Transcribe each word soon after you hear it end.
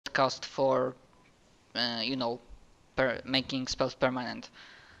gold cost for, you know, making spells permanent.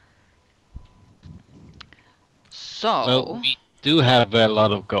 So... Well, we do have a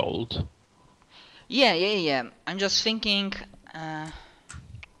lot of gold. Yeah. I'm just thinking...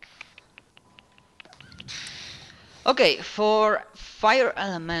 Okay, for Fire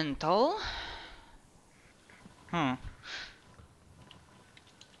Elemental...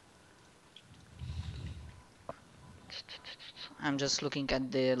 I'm just looking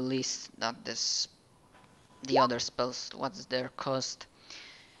at the list that the other spells, what's their cost.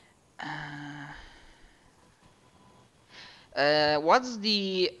 What's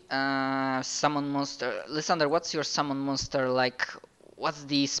the summon monster? Lysander, what's your summon monster like? What's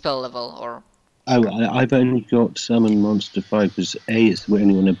the spell level or? Oh, I've only got Summon Monster 5 because A, it's the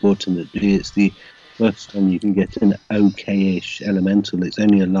only one I bought, and B, it's the first time you can get an okay-ish elemental. It's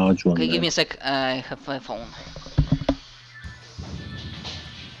only a large one. Okay, though. give me a sec. I have my phone.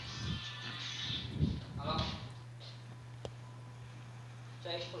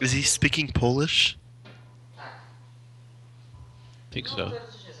 Is he speaking Polish? I think so.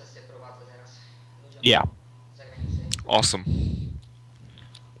 Yeah. Awesome.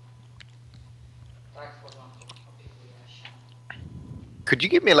 Could you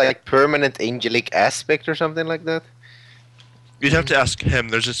give me like permanent angelic aspect or something like that? You'd have to ask him.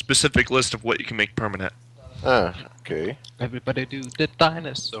 There's a specific list of what you can make permanent. Ah, okay. Everybody do the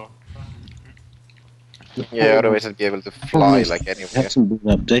dinosaur. Yeah, otherwise I'd be able to fly like It anywhere. hasn't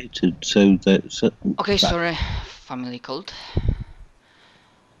been updated, so that. Okay, sorry, family called.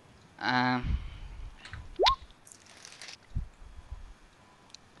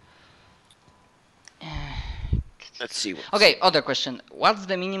 Let's see. What... Okay, other question. What's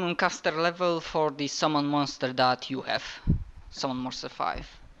the minimum caster level for the summon monster that you have? Summon monster 5.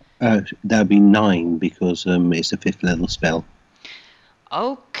 That'd be 9 because it's a 5th level spell.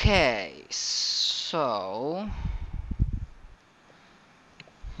 Okay, so...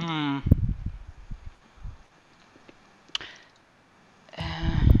 I'm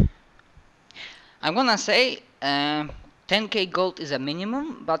gonna say 10k gold is a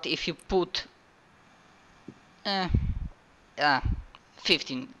minimum, but if you put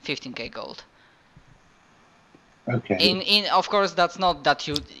 15k gold. Okay. In of course that's not that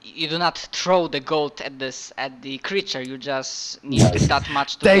you do not throw the gold at the creature. You just need that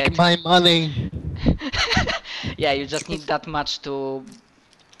much to Take get. my money. Yeah, you just need that much to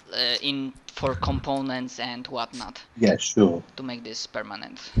in for components and whatnot Yeah, sure. to make this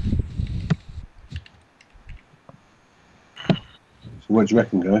permanent. So what do you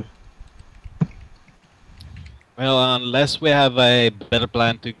reckon, guys? Well, unless we have a better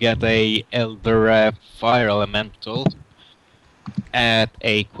plan to get a Elder Fire Elemental at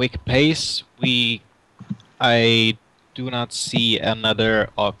a quick pace, I do not see another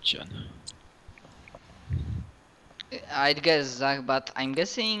option. I'd guess Zach, but I'm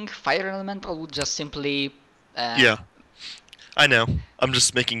guessing Fire Elemental would just simply... Yeah. I know. I'm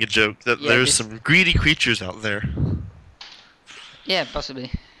just making a joke that there's some greedy creatures out there. Yeah,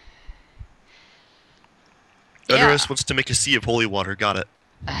 possibly. Others wants to make a sea of holy water. Got it.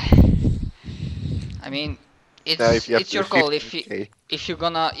 I mean, If you have it's your to call. 50K. If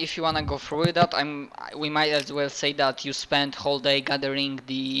you wanna go through with that, we might as well say that you spend whole day gathering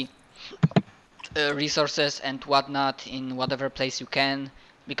the resources and whatnot in whatever place you can,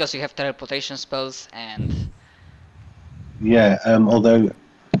 because you have teleportation spells and. Yeah. Although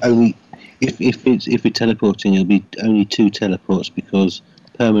only if we're teleporting, it'll be only 2 teleports because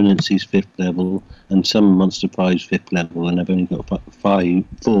permanency's 5th level and Summon Monster 5's 5th level, and I've only got 4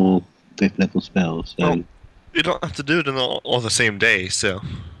 5th level spells. So. Oh. You don't have to do it in all the same day, so.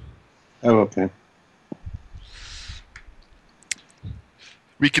 Oh, okay.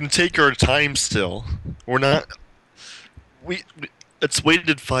 We can take our time still. We're not. It's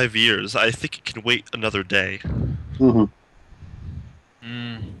waited 5 years. I think it can wait another day. Mm-hmm.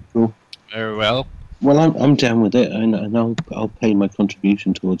 Cool. Very well. Well, I'm down with it, and I'll pay my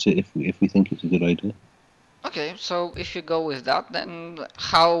contribution towards it if we think it's a good idea. Okay, so if you go with that, then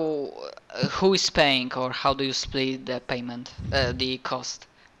who is paying, or how do you split the payment, the cost?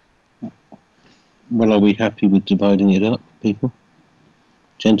 Well, are we happy with dividing it up, people?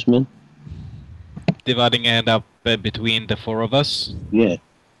 Gentlemen? Dividing it up between the 4 of us. Yeah.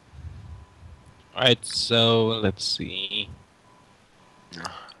 Alright, so let's see.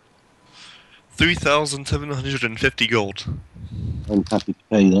 3,750 gold. I'm happy to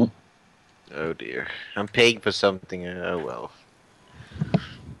pay that. Oh dear. I'm paying for something, oh well.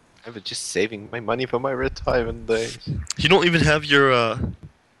 I was just saving my money for my retirement days. You don't even have your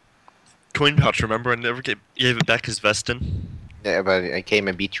coin pouch, remember? I never gave it back as Vestin. Yeah, but I came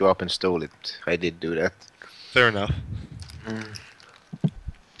and beat you up and stole it. I did do that. Fair enough.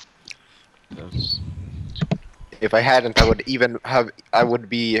 If I hadn't, I would even have. I would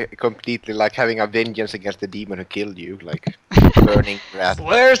be completely like having a vengeance against the demon who killed you, like burning wrath,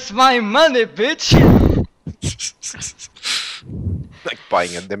 Where's my money, bitch? like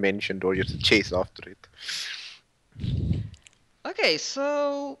buying a dimension door just to chase after it. Okay,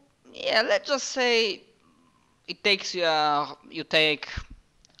 so yeah, let's just say it takes you you take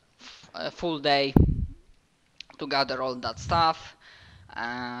a full day to gather all that stuff.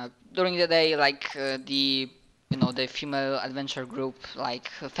 During the day, like the the female adventure group, like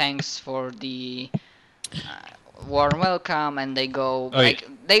thanks for the warm welcome, and they go like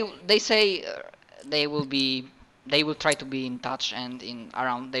they say they will try to be in touch and in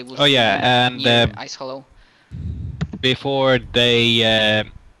around they will see you and near Ice Hollow. before they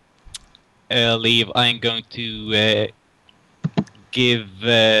leave, I'm going to give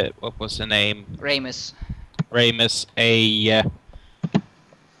what was the name? Ramus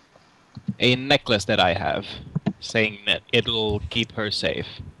a necklace that I have, saying that it'll keep her safe.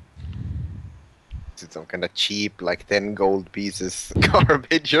 Is it some kind of cheap, like 10 gold pieces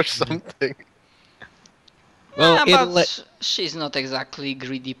garbage or something? Well, but she's not exactly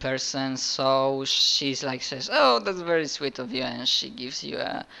greedy person, so she's like says, "Oh, that's very sweet of you," and she gives you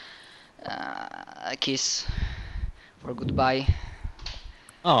a kiss for goodbye.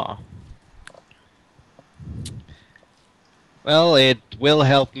 Oh. Well, it will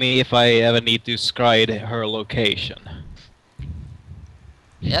help me if I ever need to scry her location.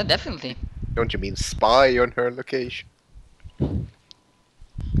 Yeah, definitely. Don't you mean spy on her location?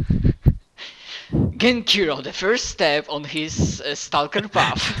 Genkiro, the first step on his stalker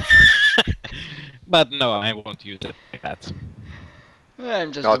path. But no, I won't use it like that.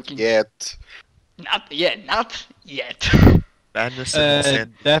 I'm just Not looking. yet. Not yet. Not yet. Madness and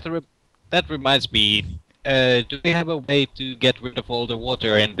sin. That reminds me. Do we have a way to get rid of all the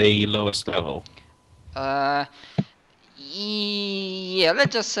water in the lowest level? Yeah,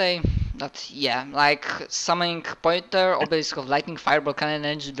 let's just say that, yeah, like summoning pointer, obelisk of lightning, fireball cannon,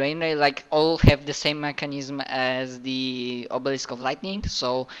 energy drain ray, like all have the same mechanism as the obelisk of lightning,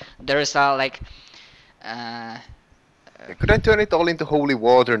 so there's a like Could I turn it all into holy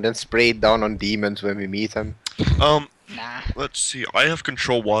water and then spray it down on demons when we meet them? nah. Let's see. I have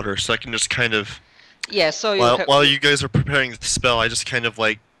control water, so I can just kind of. Yeah, so While you guys are preparing the spell, I just kind of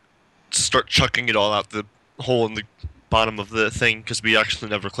like start chucking it all out the hole in the bottom of the thing because we actually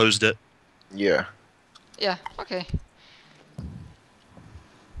never closed it. Yeah. Yeah, okay.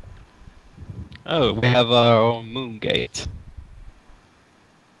 Oh, we have our own moon gate.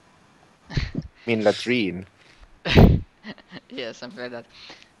 Mean latrine. Yeah, something like that.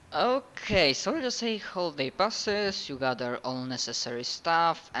 Okay, so we'll just say whole day passes, you gather all necessary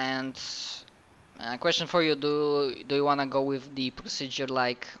stuff, and question for you, do you wanna go with the procedure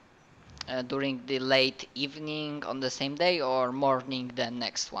like during the late evening on the same day or morning the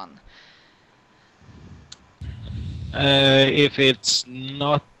next one? If it's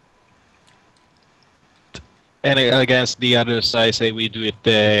not any against the others, I say we do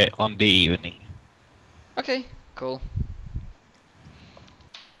it on the evening. Okay, cool.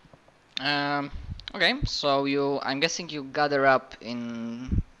 Okay, so I'm guessing you gather up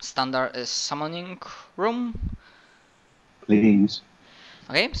in standard summoning room. Please.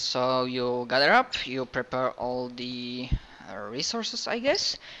 Okay, so you gather up, you prepare all the resources, I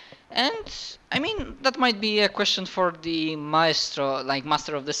guess. And I mean, that might be a question for the maestro, like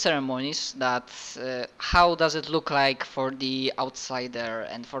master of the ceremonies, that how does it look like for the outsider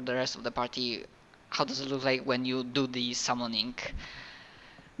and for the rest of the party? How does it look like when you do the summoning?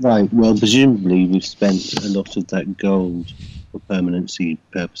 Right, well, presumably we've spent a lot of that gold for permanency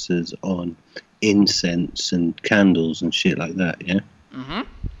purposes on incense and candles and shit like that, yeah? Mm-hmm.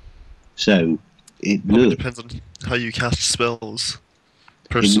 So, it Probably looks... depends on how you cast spells.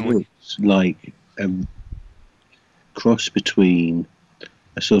 It Personally. looks like a cross between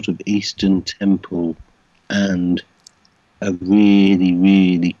a sort of Eastern temple and a really,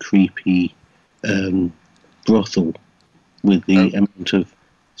 really creepy brothel with the amount of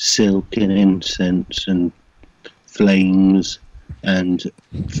silk and incense and flames, and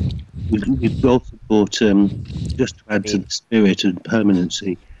we've also bought, just to add to the spirit and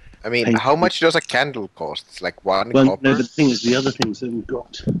permanency. I mean, how much does a candle cost? It's like one Well, copper? no, but the thing is, the other things that we've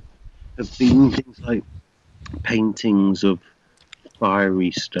got have been things like paintings of fiery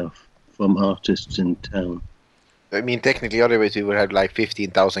stuff from artists in town. I mean, technically, otherwise we would have like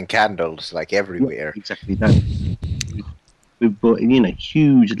 15,000 candles, like everywhere. Yeah, exactly that. We've bought,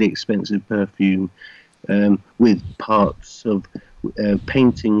 hugely expensive perfume, with parts of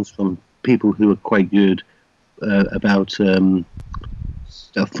paintings from people who are quite good about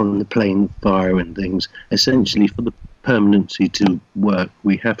stuff from the plane of fire and things. Essentially, for the permanency to work,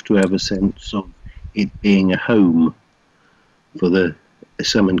 we have to have a sense of it being a home for the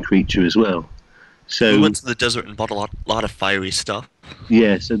summoned creature as well. So We went to the desert and bought a lot of fiery stuff.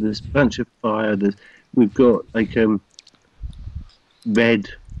 yeah, so there's a bunch of fire. We've got like red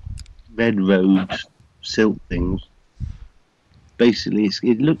robes, silk things. Basically,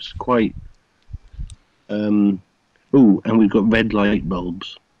 it looks quite. Oh, and we've got red light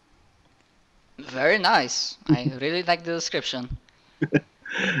bulbs. Very nice. I really like the description.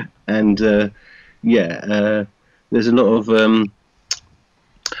 And there's a lot of.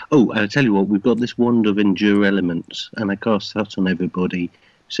 Oh, I'll tell you what, we've got this wand of endure elements, and I cast that on everybody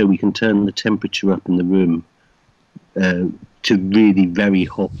so we can turn the temperature up in the room to really very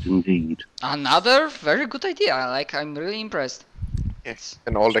hot indeed. Another very good idea. I'm really impressed. Yes.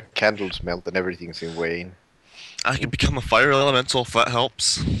 And all the candles melt and everything's in vain. I can become a fire elemental if that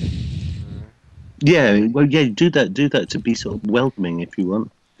helps. Yeah, well, yeah, do that to be sort of welcoming if you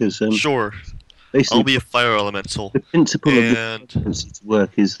want, because Sure, basically I'll be a fire elemental. the principle of And this to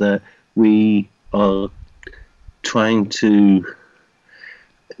work is that we are trying to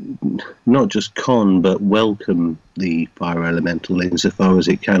not just con but welcome the fire elemental insofar as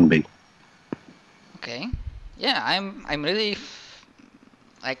it can be. Okay. Yeah, I'm really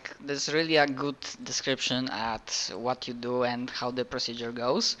there's really a good description at what you do and how the procedure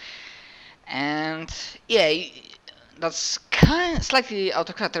goes. And yeah, that's kind of slightly out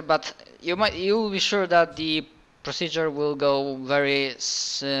of character, but you'll be sure that the procedure will go very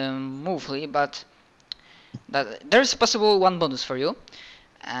smoothly, but that there's possible one bonus for you.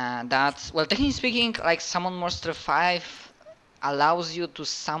 That, well, technically speaking, like Summon Monster 5 allows you to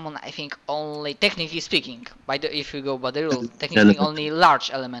summon, I think, only, technically speaking, if you go by the rule, technically only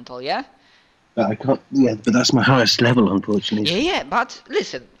large elemental, yeah? But I can't. Yeah, but that's my highest level, unfortunately. Yeah, but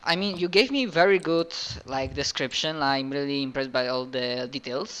listen, I mean, you gave me very good description. I'm really impressed by all the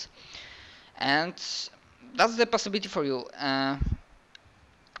details, and that's the possibility for you.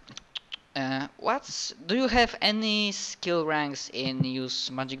 Do you have any skill ranks in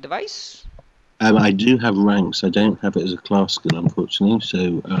use magic device? I do have ranks. I don't have it as a class skill, unfortunately.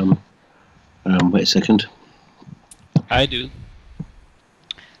 So, wait a second. I do.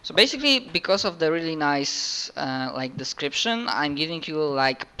 So basically, because of the really nice description, I'm giving you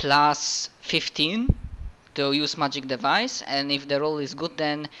plus 15 to use magic device, and if the roll is good,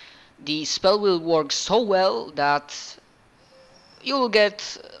 then the spell will work so well that you will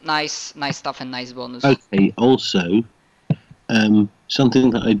get nice stuff and nice bonus. Okay. Also, something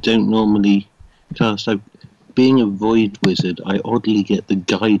that I don't normally cast. Being a void wizard, I oddly get the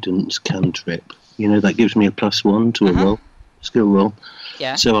guidance cantrip. You know, that gives me a +1 to a roll, skill roll.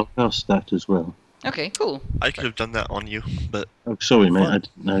 Yeah. So I'll cast that as well. Okay, cool. I could have done that on you, but Oh, sorry, mate. I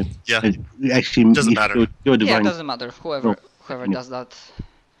didn't know. Yeah. Actually, Doesn't matter. You're Yeah, divine. it doesn't matter. Whoever does that.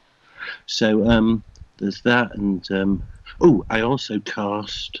 So there's that, and I also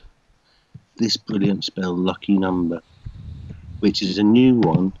cast this brilliant spell, Lucky Number, which is a new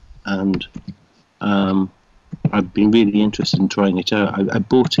one, and I've been really interested in trying it out. I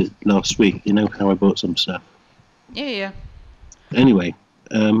bought it last week. You know how I bought some stuff. Yeah. Anyway,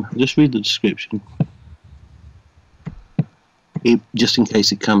 just read the description, just in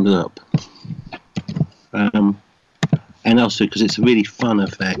case it comes up. And also because it's a really fun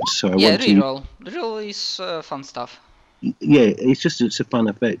effect, so I want to. Reroll. Reroll is fun stuff. Yeah, it's a fun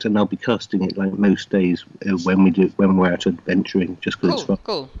effect, and I'll be casting it like most days when we're out adventuring, just because it's fun.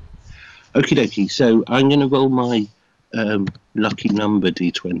 Cool. Okie dokie. So I'm going to roll my lucky number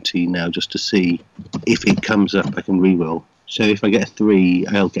d20 now, just to see if it comes up. I can re-roll. So if I get a 3,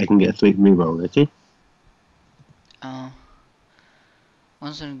 I can get a 3 re-roll. Okay.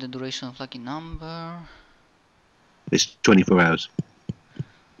 Once during the duration of lucky number. It's 24 hours.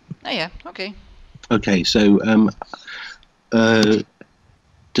 Oh yeah. Okay. Okay. So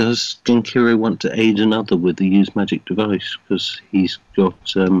does Genkiro want to aid another with the use magic device, because he's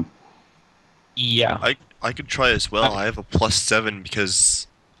got Yeah. I could try as well. I have a +7 because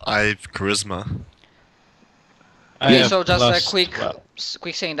I have charisma. I Yeah, have so just a +12.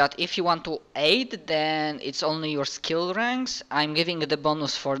 quick saying that if you want to aid, then it's only your skill ranks. I'm giving the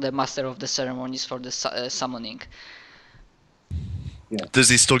bonus for the master of the ceremonies for the summoning. Does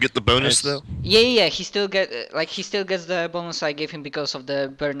he still get the bonus Nice. though? Yeah. He still gets the bonus I gave him because of the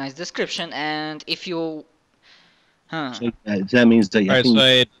very nice description. And if you, So that means that I Alright, think so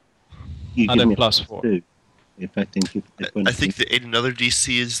I you give another me a +4. +2. If I think I think the aid another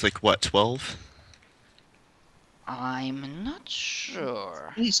DC is like what, 12? I'm not sure.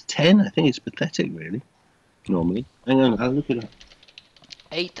 I think it's 10. I think it's pathetic, really. Normally. Hang on, I'll look it up.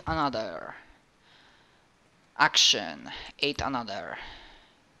 8 another. Action. 8 another.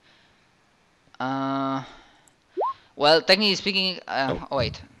 Well, technically speaking, oh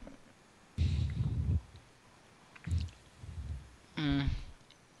wait.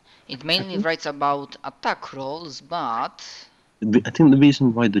 It mainly writes about attack rolls, but I think the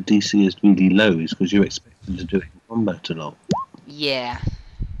reason why the DC is really low is because you're expected to do it in combat a lot. yeah.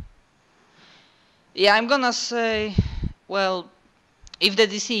 Yeah, I'm gonna say, well, if the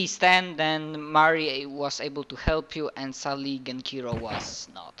DC is 10, then Mari was able to help you, and Sally Genkiro was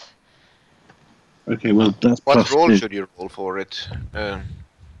not. Okay, well, that's What plus role 2. should you roll for it?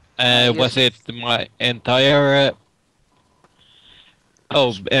 Was it my entire?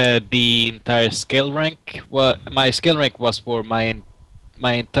 The entire skill rank. Well, my skill rank was for my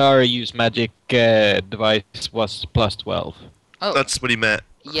entire use magic device was plus 12. Oh, That's what he meant.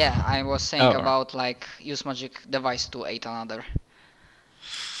 yeah, I was saying Oh. about like use magic device to 8 another.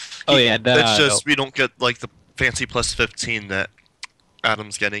 Oh yeah, then It's I just we don't get like the fancy plus 15 that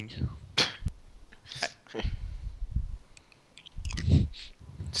Adam's getting.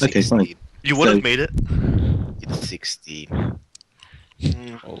 Okay, fine. 16. You would have So- made it. It's 16.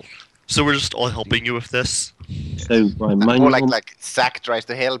 So we're just all helping you with this. So, right, my More norm- like Zack tries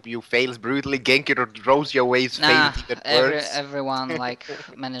to help you, fails brutally, Genkiro throws your ways, Nah, fails even worse. everyone like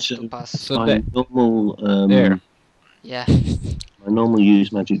managed to pass. So my that- normal There. Yeah. my normal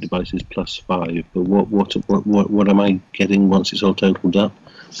use magic device is plus 5. But what am I getting once it's all totaled up?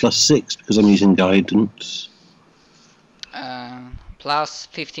 Plus 6 because I'm using guidance. Plus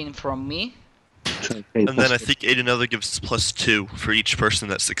 15 from me. Okay, And plus then I 6. think Aid another gives plus 2 for each person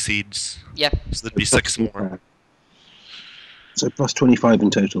that succeeds. Yep. So that'd be 6 more. So plus 25 in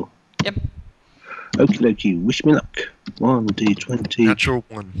total. Yep. Okie dokie, wish me luck. 1d20. Natural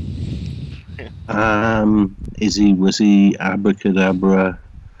 1. Izzy Wizzy, Abracadabra,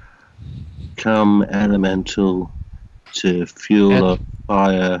 come elemental to fuel a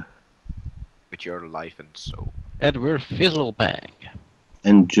fire, With your life and soul. Edward Fizzlebang.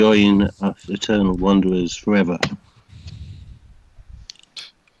 and join us eternal wanderers forever.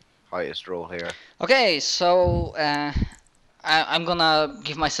 Highest roll here. Okay, so I'm gonna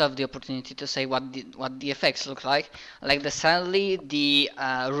give myself the opportunity to say what the effects look like. Like suddenly the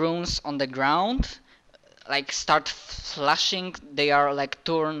runes on the ground like start flashing. They are like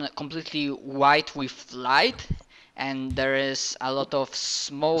turned completely white with light, and there is a lot of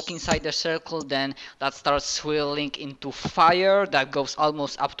smoke inside the circle. Then that starts swirling into fire that goes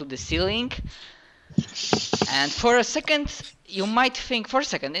almost up to the ceiling. And for a second, you might think,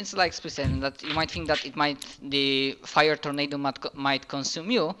 it's like split second, that you might think that the fire tornado might consume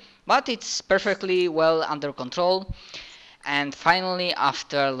you, but it's perfectly well under control. And finally,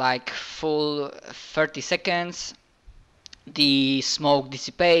 after like full 30 seconds, the smoke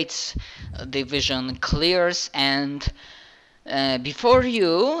dissipates, the vision clears, and before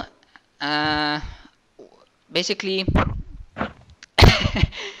you, basically,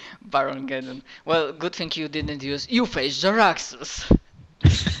 Baron Geddon. Well, good thing you didn't use you face Jaraxxus.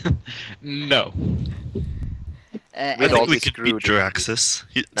 No. I With think all we this could beat screwed- Jaraxxus.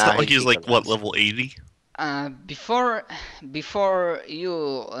 It's Nah, not like he'd he's kick like, our what, ass. level 80? Before you,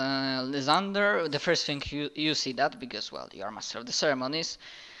 Lysander, the first thing you see that, because, well, you are master of the ceremonies,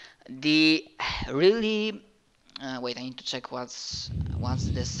 the really... wait, I need to check what's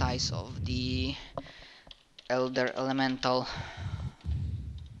the size of the Elder Elemental.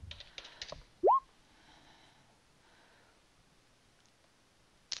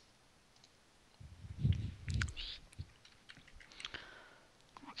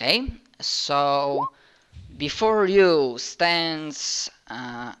 Okay, so before you stands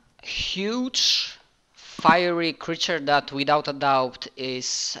a huge fiery creature that without a doubt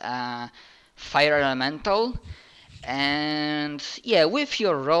is fire elemental. And yeah, with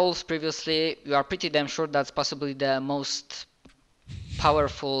your rolls previously, you are pretty damn sure that's possibly the most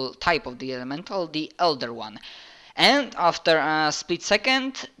powerful type of the elemental, the elder one. And after a split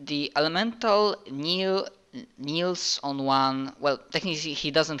second, the elemental kneels on one. Well, technically he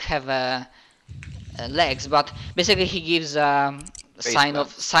doesn't have legs, but basically he gives a sign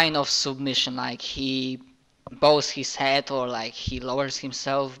of submission, like he bows his head or like he lowers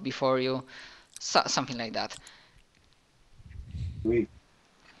himself before you, something like that.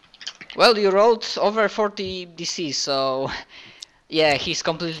 Well, you rolled over 40 DC, so yeah, he's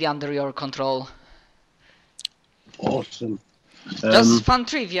completely under your control. Awesome. Just fun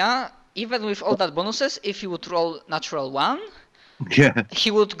trivia, even with all that bonuses, if you would roll natural 1, Yeah,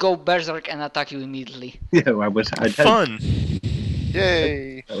 he would go berserk and attack you immediately. yeah. I'd hope Fun.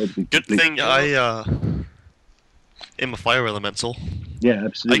 Yay! that would be Good complete- thing I am a fire elemental. Yeah,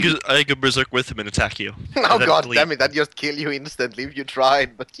 absolutely. I go berserk with him and attack you. Oh god Eventually- damn it, that just kill you instantly if you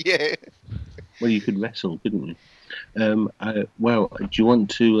tried, but yeah. Well, you could wrestle, couldn't you? Well, do you want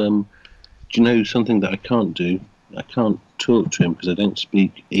to? Do you know something that I can't do? I can't talk to him because I don't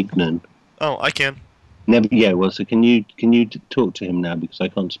speak Ignan. Oh, I can. Never. Yeah. Well, so can you talk to him now because I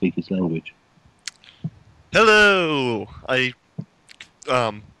can't speak his language? Hello. What I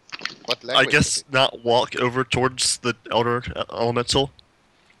language guess is it? not walk over towards the elder elemental,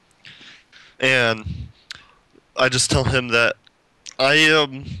 and I just tell him that I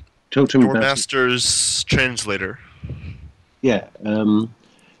am Talk to him your about. master's translator. Yeah.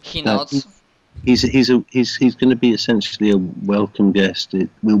 He No, nods. He's going to be essentially a welcome guest.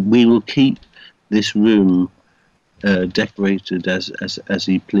 We will keep this room decorated as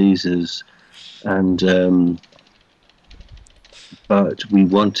he pleases, and but we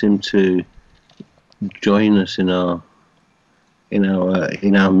want him to join us in our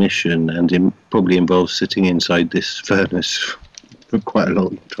mission, and it probably involves sitting inside this furnace for quite a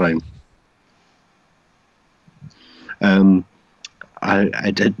long time.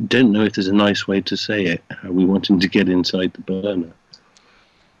 I don't know if there's a nice way to say it. We want him to get inside the burner.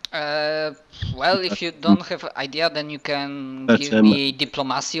 Well, if you don't have idea, then you can But, give me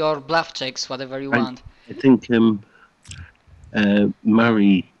diplomacy or bluff checks, whatever you want. I think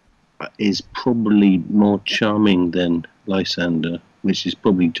Murray is probably more charming than Lysander, which is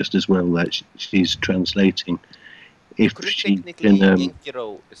probably just as well that she's translating. If Could she technically can,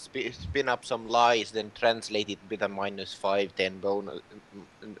 Genkiro spin up some lies, then translate it with a -5, 10 bonus,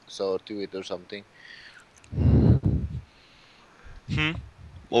 so to it or something?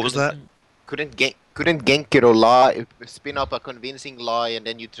 What was that? Couldn't Genkiro lie, spin up a convincing lie, and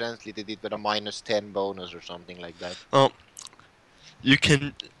then you translated it with a -10 bonus or something like that? You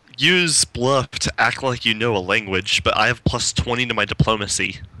can use bluff to act like you know a language, but I have +20 to my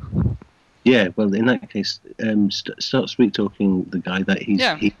diplomacy. yeah. Well, in that case, start sweet talking the guy that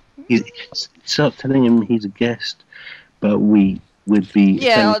Yeah. he start telling him he's a guest, but we would be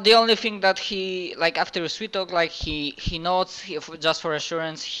Yeah, the only thing that he, like, after a sweet talk, like, he nods, just for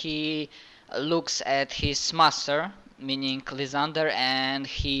assurance, he looks at his master, meaning Lysander, and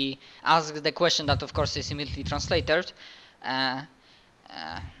he asks the question that, of course, is immediately translated.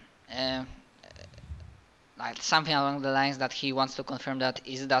 Like, something along the lines that he wants to confirm that,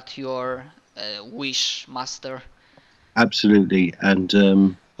 is that your wish, master? absolutely, and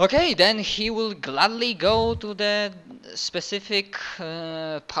Okay, then he will gladly go to the specific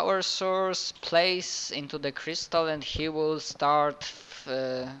power source place into the crystal, and he will start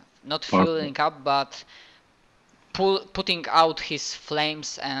not fueling up, but putting out his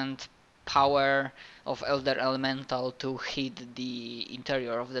flames and power of Elder Elemental to heat the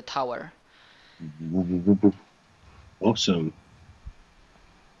interior of the tower. awesome.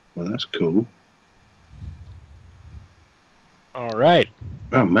 Well, that's cool. All right.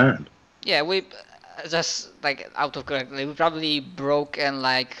 Oh man. Yeah, we just, like, autocorrectly, we probably broke and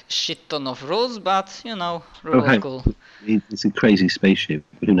like shit ton of rules, but you know, rule Okay. of cool. It's a crazy spaceship.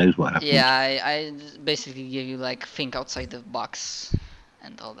 Who knows what happens? Yeah, I basically give you like think outside the box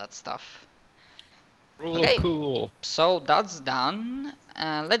and all that stuff. Rule Okay. cool. So that's done.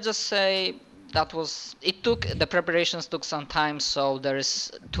 Let's just say the preparations took some time, so there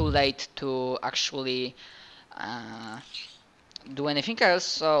is too late to actually do anything else,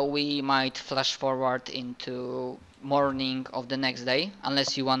 so we might flash forward into morning of the next day,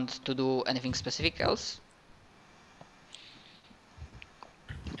 unless you want to do anything specific else.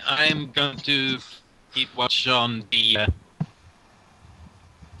 I'm going to keep watch on the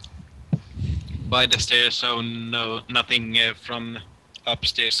by the stairs, so nothing from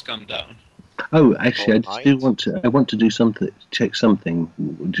upstairs come down. Oh, actually, I just do Night. want to. I want to do something. Check something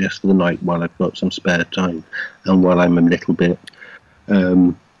just for the night while I've got some spare time, and while I'm a little bit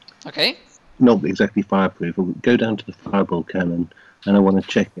Okay. not exactly fireproof. I'll go down to the fireball cannon, and I want to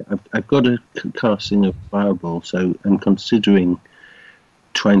check it. I've got a casting of fireball, so I'm considering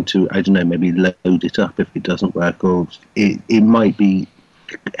trying to, I don't know, maybe load it up if it doesn't work, or it might be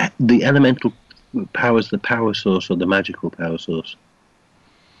the elemental powers the power source or the magical power source.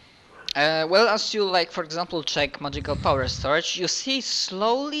 Well, as you, like, for example, check magical power storage, you see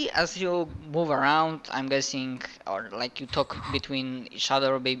slowly as you move around, I'm guessing, or like you talk between each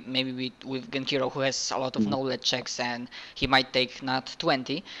other, maybe with Genkiro, who has a lot of knowledge checks and he might take not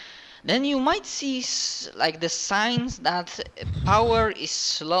 20, then you might see like the signs that power is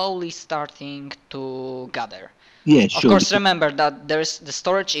slowly starting to gather. Yeah, Of sure. course, remember that the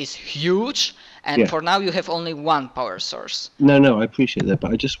storage is huge, and Yeah. for now you have only one power source. No, I appreciate that,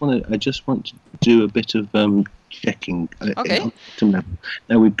 but I just want to do a bit of checking. Okay.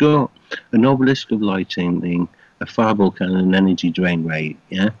 Now we've got a obelisk of lightning, a fireball cannon, and energy drain rate.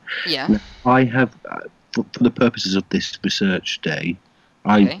 Yeah. Yeah. Now, I have, for the purposes of this research day,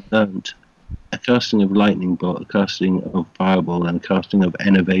 I Okay. learned a casting of lightning bolt, a casting of fireball, and a casting of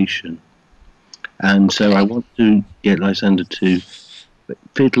innovation. And so I Okay. want to get Lysander to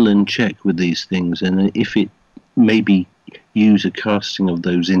fiddle and check with these things, and if it maybe use a casting of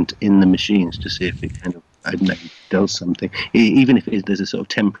those in the machines to see if it kind of, I don't know, does something, even if there's a sort of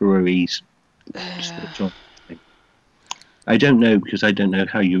temporary switch on. I don't know, because I don't know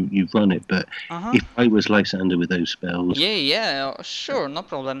how you run it, but Uh-huh. if I was Lysander with those spells, Yeah, sure, no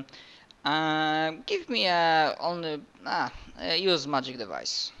problem. Give me use magic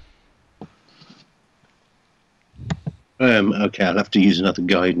device. okay, I'll have to use another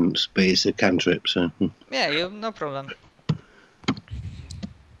guidance, but it's a cantrip, so Yeah, no problem.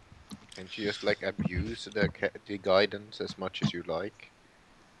 Can't you just like abuse the guidance as much as you like?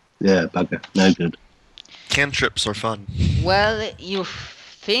 yeah, bugger, no good. Cantrips are fun. Well, you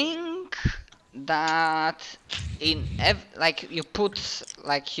think that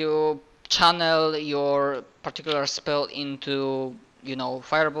you channel your particular spell into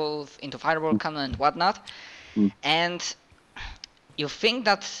fireball cannon and whatnot, Mm. and you think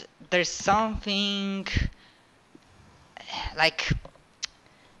that there's something like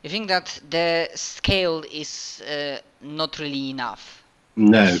you think that the scale is not really enough.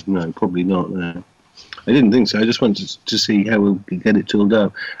 No, probably not. No. I didn't think so. I just wanted to see how we'll get it tooled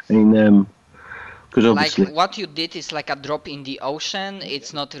up. I mean, because obviously, Like what you did is like a drop in the ocean.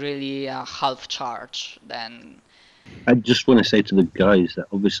 It's not really a half charge. Then I just want to say to the guys that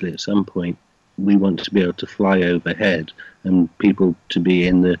obviously at some point we want to be able to fly overhead and people to be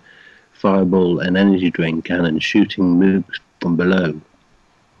in the fireball and energy drain cannon shooting mooks from below.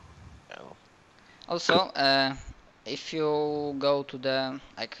 No. also, if you go to the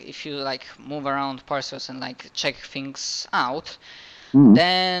if you move around parcels and check things out, Mm.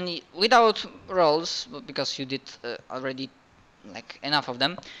 then without rolls, because you did already enough of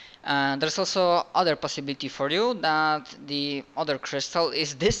them, there's also other possibility for you that the other crystal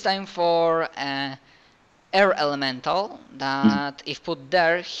is this time for air elemental that if put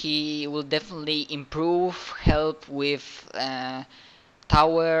there he will definitely improve, help with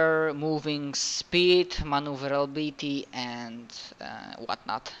tower moving speed, maneuverability and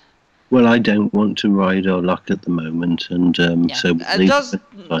whatnot. Well, I don't want to ride or lock at the moment, and Yeah, so we'll leave just it.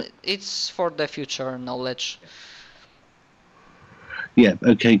 But, it's for the future knowledge. yeah,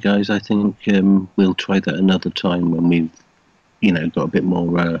 okay, guys. I think we'll try that another time when we've, got a bit more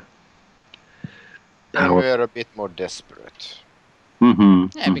When power. we're a bit more desperate.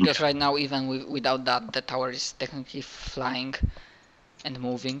 Yeah, because right now even without that, the tower is technically flying and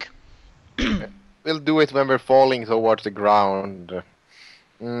moving. We'll do it when we're falling towards the ground.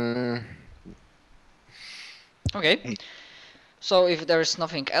 Okay. So if there's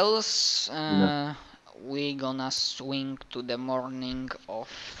nothing else, No. we gonna swing to the morning of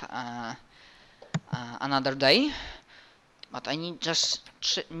another day. But I need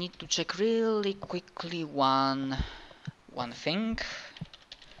to check really quickly one thing.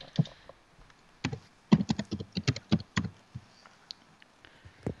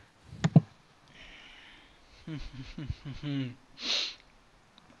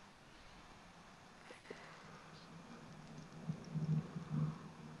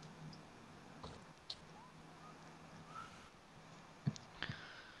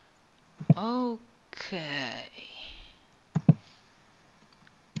 Okay.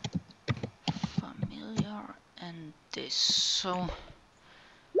 Familiar and this. So,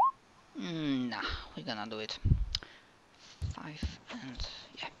 nah, we're gonna do it. 5 and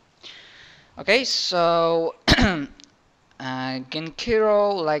yeah. Okay, so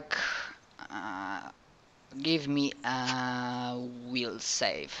Genkiro, give me a will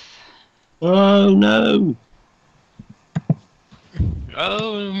save. Oh no!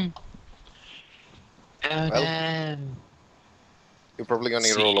 And Well, then You're probably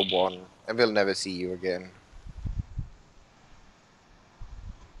gonna roll a 1, and we'll never see you again.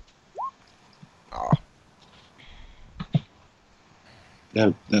 Ah,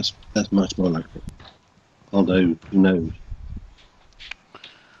 No, that's much more like it. Although who knows?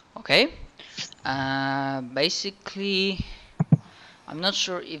 Okay. Basically, I'm not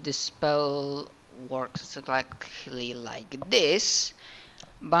sure if the spell works exactly like this,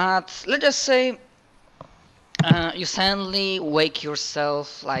 but let's just say you suddenly wake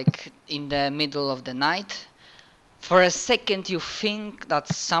yourself in the middle of the night For a second you think that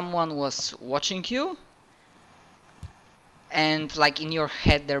someone was watching you, and like in your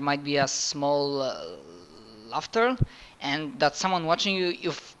head there might be a small laughter, and that someone watching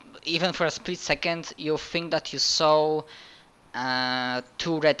you, even for a split second you think that you saw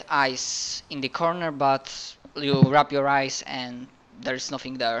two red eyes in the corner, but you rub your eyes and there's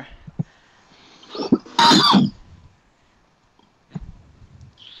nothing there.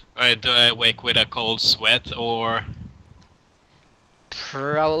 Alright, do I wake with a cold sweat or...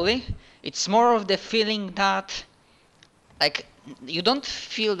 Probably. It's more of the feeling that, like, you don't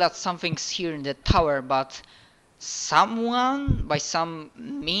feel that something's here in the tower, but someone, by some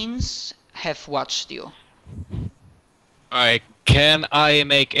means, have watched you. Alright, can I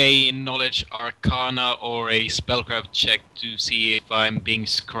make a knowledge arcana or a spellcraft check to see if I'm being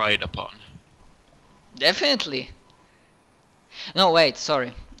scryed upon? Definitely. No, wait,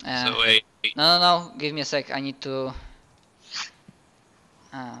 sorry. So a... No, give me a sec, I need to...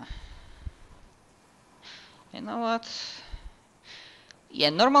 you know what? Yeah,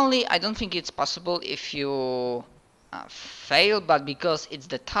 normally I don't think it's possible if you fail, but because it's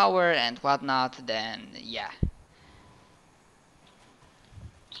the tower and whatnot, then yeah.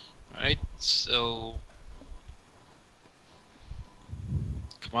 Alright, so...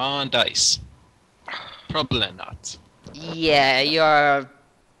 Come on, dice. Probably not. Yeah, you're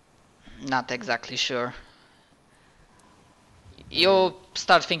not exactly sure. You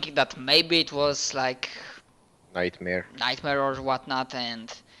start thinking that maybe it was like Nightmare. or whatnot,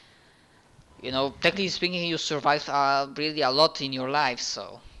 and you know, technically speaking, you survived really a lot in your life,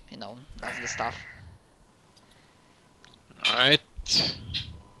 so you know, that's the stuff. Alright.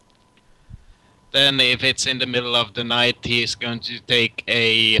 Then if it's in the middle of the night, he's going to take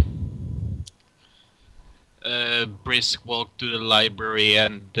a brisk walk to the library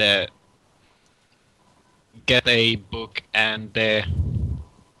and get a book and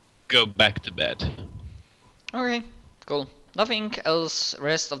go back to bed. Okay, cool. Nothing else.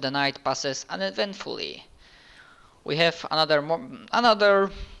 Rest of the night passes uneventfully. We have another,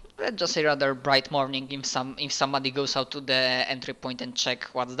 let's just say, rather bright morning. If somebody goes out to the entry point and check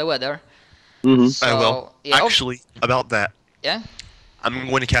what's the weather. Mm-hmm. So, I will. yeah, Actually, about that, yeah. I'm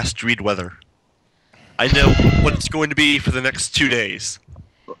going to cast Read Weather. I know what it's going to be for the next 2 days.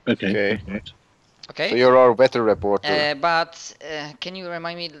 Okay. Okay. So you're our weather reporter. But can you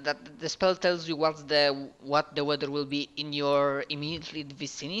remind me that the spell tells you what the weather will be in your immediate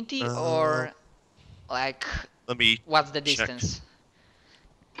vicinity, or like Let me what's the check. distance?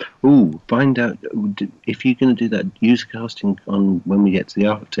 Ooh, find out if you're going to do that. Use casting on when we get to the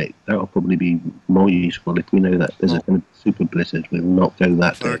Arctic. That'll probably be more useful if we know that there's going to be super blizzard. We'll not go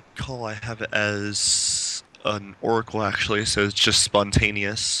that If I day. recall, I have it as an oracle actually, so it's just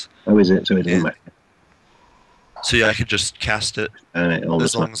spontaneous. Oh, is it? So it doesn't matter. So yeah, I could just cast it All the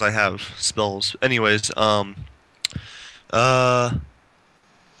as long time. as I have spells. Anyways, in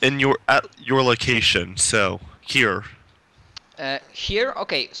at your location, so here. Here,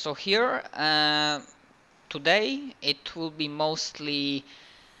 okay. So here, today it will be mostly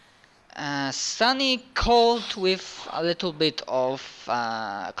sunny, cold, with a little bit of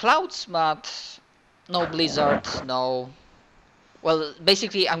clouds, but no blizzard, no. Well,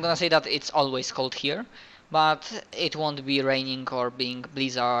 basically, I'm gonna say that it's always cold here, but it won't be raining or being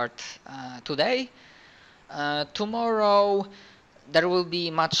blizzard today. Tomorrow there will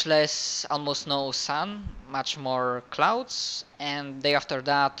be much less, almost no sun, much more clouds, and day after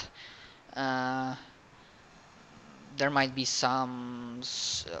that there might be some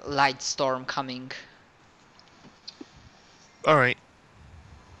light storm coming. All right.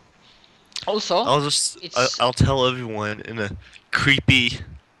 Also, I'll tell everyone in a creepy,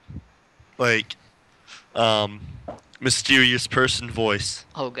 like, mysterious person voice.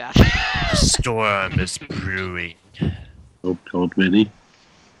 oh god. A storm is brewing. Oh God, really?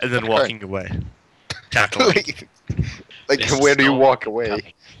 And then walking away. Tackling. like This where do you storm walk away?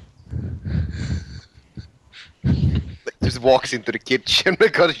 coming. Like, just walks into the kitchen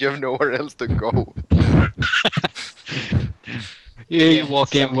because you have nowhere else to go. You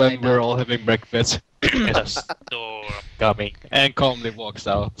walk in something when like we're that. all having breakfast. There's a storm coming, and calmly walks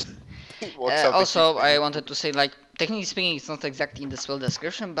out. Walks out the Also, kitchen. I wanted to say, like, technically speaking, it's not exactly in the spell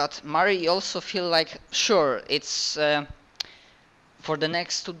description, but Mari, you also feel like, sure, it's for the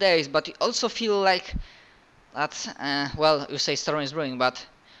next 2 days, but you also feel like that, well, you say storm is brewing, but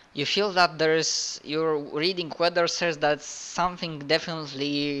you feel that you're reading weather says that something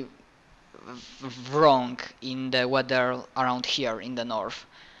definitely wrong in the weather around here in the north.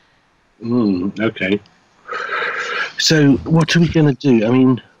 Okay. So what are we going to do? I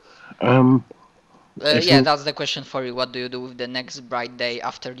mean, If Yeah, you- that's the question for you. What do you do with the next bright day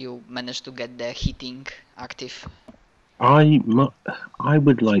after you manage to get the heating active? I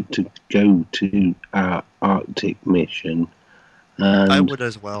would like to go to our Arctic mission, I and would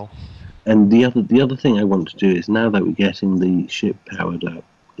as well. the other thing I want to do is, now that we're getting the ship powered up,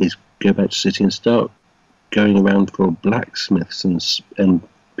 is go back to city and start going around for blacksmiths and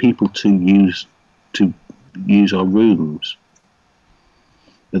people to use our rooms.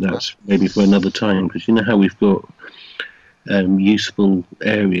 But that's maybe for another time, because you know how we've got useful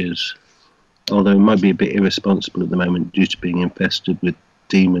areas, although it might be a bit irresponsible at the moment due to being infested with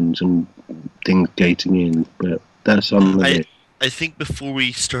demons and things gating in, but that's on the list. I think before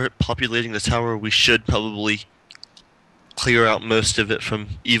we start populating the tower, we should probably clear out most of it from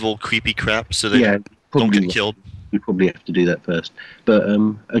evil, creepy crap so they Yeah, don't probably get killed. we probably have to do that first. But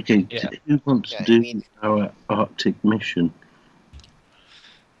okay, Yeah. who wants Yeah, to do I mean- our Arctic mission?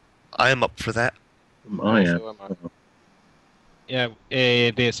 I am up for that. I am. So am I. Yeah,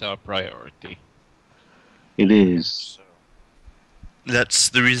 it is our priority. It is So, That's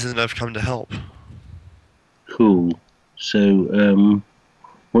the reason I've come to help. cool. So,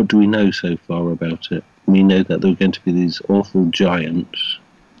 what do we know so far about it? We know that there are going to be these awful giants.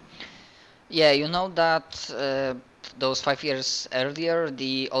 Yeah, you know that those 5 years earlier,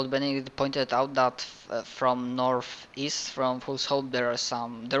 the old Benedict pointed out that from northeast, from Fool's Hope, there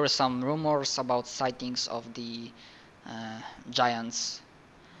were some rumors about sightings of the giants.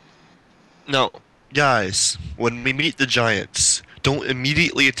 Now, guys, when we meet the giants, don't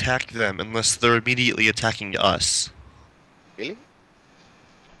immediately attack them unless they're immediately attacking us. really?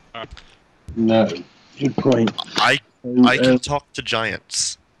 No, good point. I So, can talk to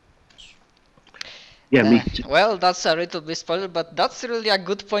giants. yeah, me Uh, well, that's a little bit spoiler, but that's really a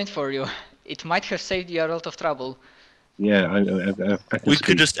good point for you. It might have saved you a lot of trouble. Yeah, I can We speak.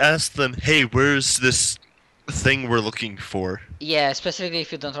 could just ask them, hey, where's this thing we're looking for? Yeah, specifically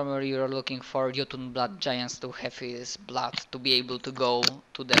if you don't remember, you're looking for Jotun blood giants to have his blood to be able to go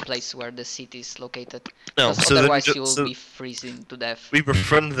to the place where the city is located. No, Because so then otherwise you will so be freezing to death. we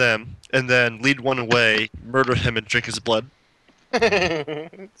befriend them and then lead one away, murder him, and drink his blood.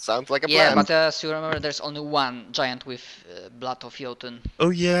 Sounds like a Yeah, plan. but as you remember, there's only one giant with blood of Jotun. Oh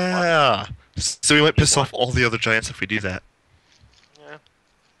yeah. So we might piss off all the other giants if we do that. Yeah.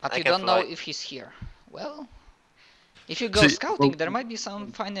 But I you can don't know fly. if he's here. Well, if you go So- scouting, there might be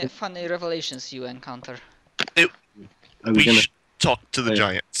some funny revelations you encounter. Are we We gonna? should talk to the Yeah.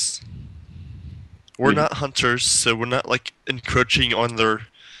 giants. We're Yeah. not hunters, so we're not like encroaching on their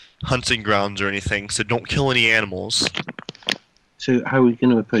hunting grounds or anything. So don't kill any animals. So how are we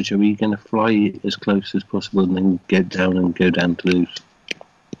going to approach? Are we going to fly as close as possible and then get down and go down to those?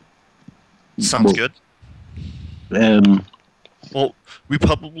 Sounds Well, good. Well, we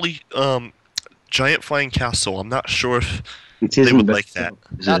probably giant flying castle. I'm not sure if It They isn't would very like that.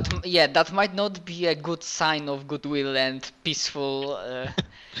 far, is it? Yeah, that might not be a good sign of goodwill and peaceful.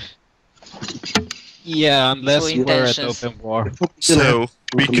 Yeah, unless Peaceful we're at intentions. open war. We're gonna have- so.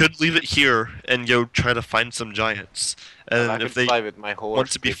 We could leave it here and go try to find some giants. Well, I And could if they fly with my horse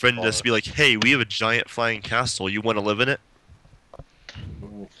want to befriend before. us, be like, "Hey, we have a giant flying castle. You want to live in it?"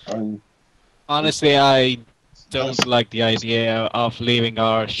 I'm- Honestly, I don't like the idea of leaving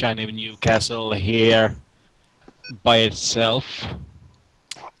our shiny new castle here by itself.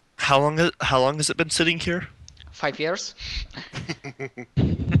 How long has it been sitting here? 5 years?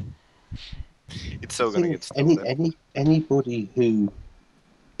 It's so the gonna thing get is, stolen. anybody who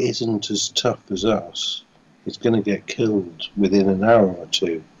isn't as tough as us is going to get killed within an hour or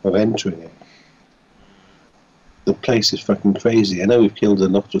two of entering it. The place is fucking crazy. I know we've killed a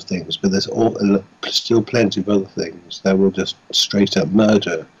lot of things, but there's still plenty of other things that will just straight up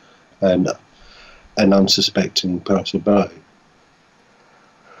murder an unsuspecting passerby.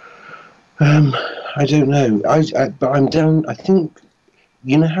 I don't know. But I'm down. I think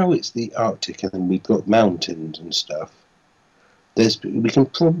you know how it's the Arctic and then we've got mountains and stuff. We can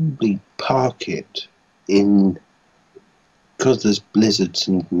probably park it in because there's blizzards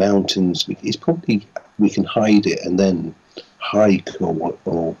and mountains. We can hide it and then hike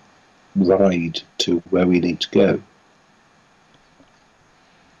or ride to where we need to go.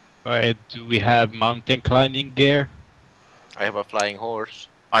 Right, do we have mountain climbing gear? I have a flying horse.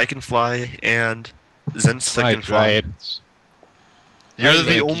 I can fly, and Zensta I can fly. tried. You're I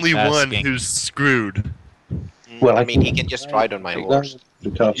the keep only one asking. who's screwed. Well, I I mean, he can- can just ride on my I horse. learn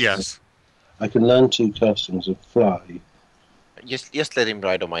 2 castings. Yes. I can learn 2 castings of fly. Just let him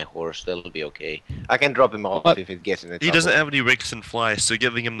ride on my horse. That'll be okay. I can drop him off But- if it gets in the He doesn't have any ranks in fly, so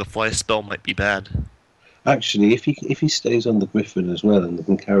giving him the fly spell might be bad. Actually, if he stays on the Griffin as well and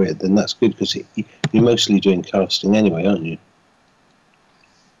can carry it, then that's good because you're mostly doing casting anyway, aren't you?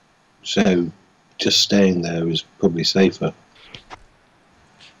 So just staying there is probably safer.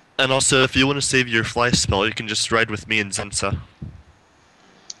 And also, if you want to save your fly spell, you can just ride with me and Zensa.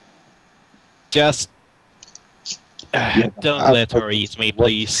 Just don't I'll- let her eat me,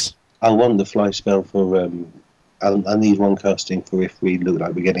 please. I want the fly spell for. I need one casting for if we look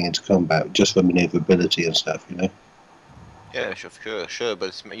like we're getting into combat, just for maneuverability and stuff, you know. Yeah, sure,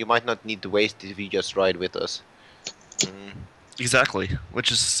 but you might not need to waste it if you just ride with us. Exactly.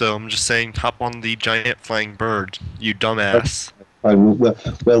 Which is, so I'm just saying, hop on the giant flying bird, you dumbass.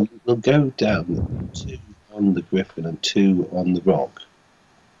 Well, we'll go down 2 on the Griffin and 2 on the Rock.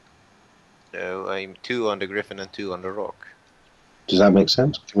 So I'm 2 on the Griffin and 2 on the Rock. Does that make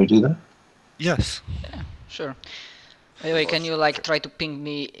sense? Can we do that? Yes. Sure. By the way, can you like try to ping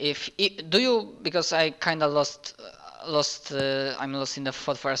me if do you, because I kind of lost I'm lost in the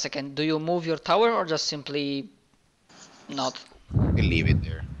thought for a second. Do you move your tower or just simply not? We'll leave it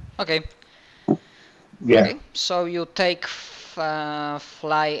there. Okay. Yeah. Okay. So you take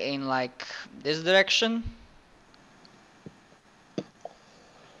fly in like this direction.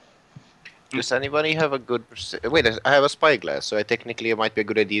 Does anybody have a good... Wait, I have a spyglass, so technically it might be a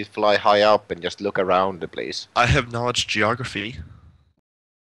good idea to fly high up and just look around the place. I have knowledge geography.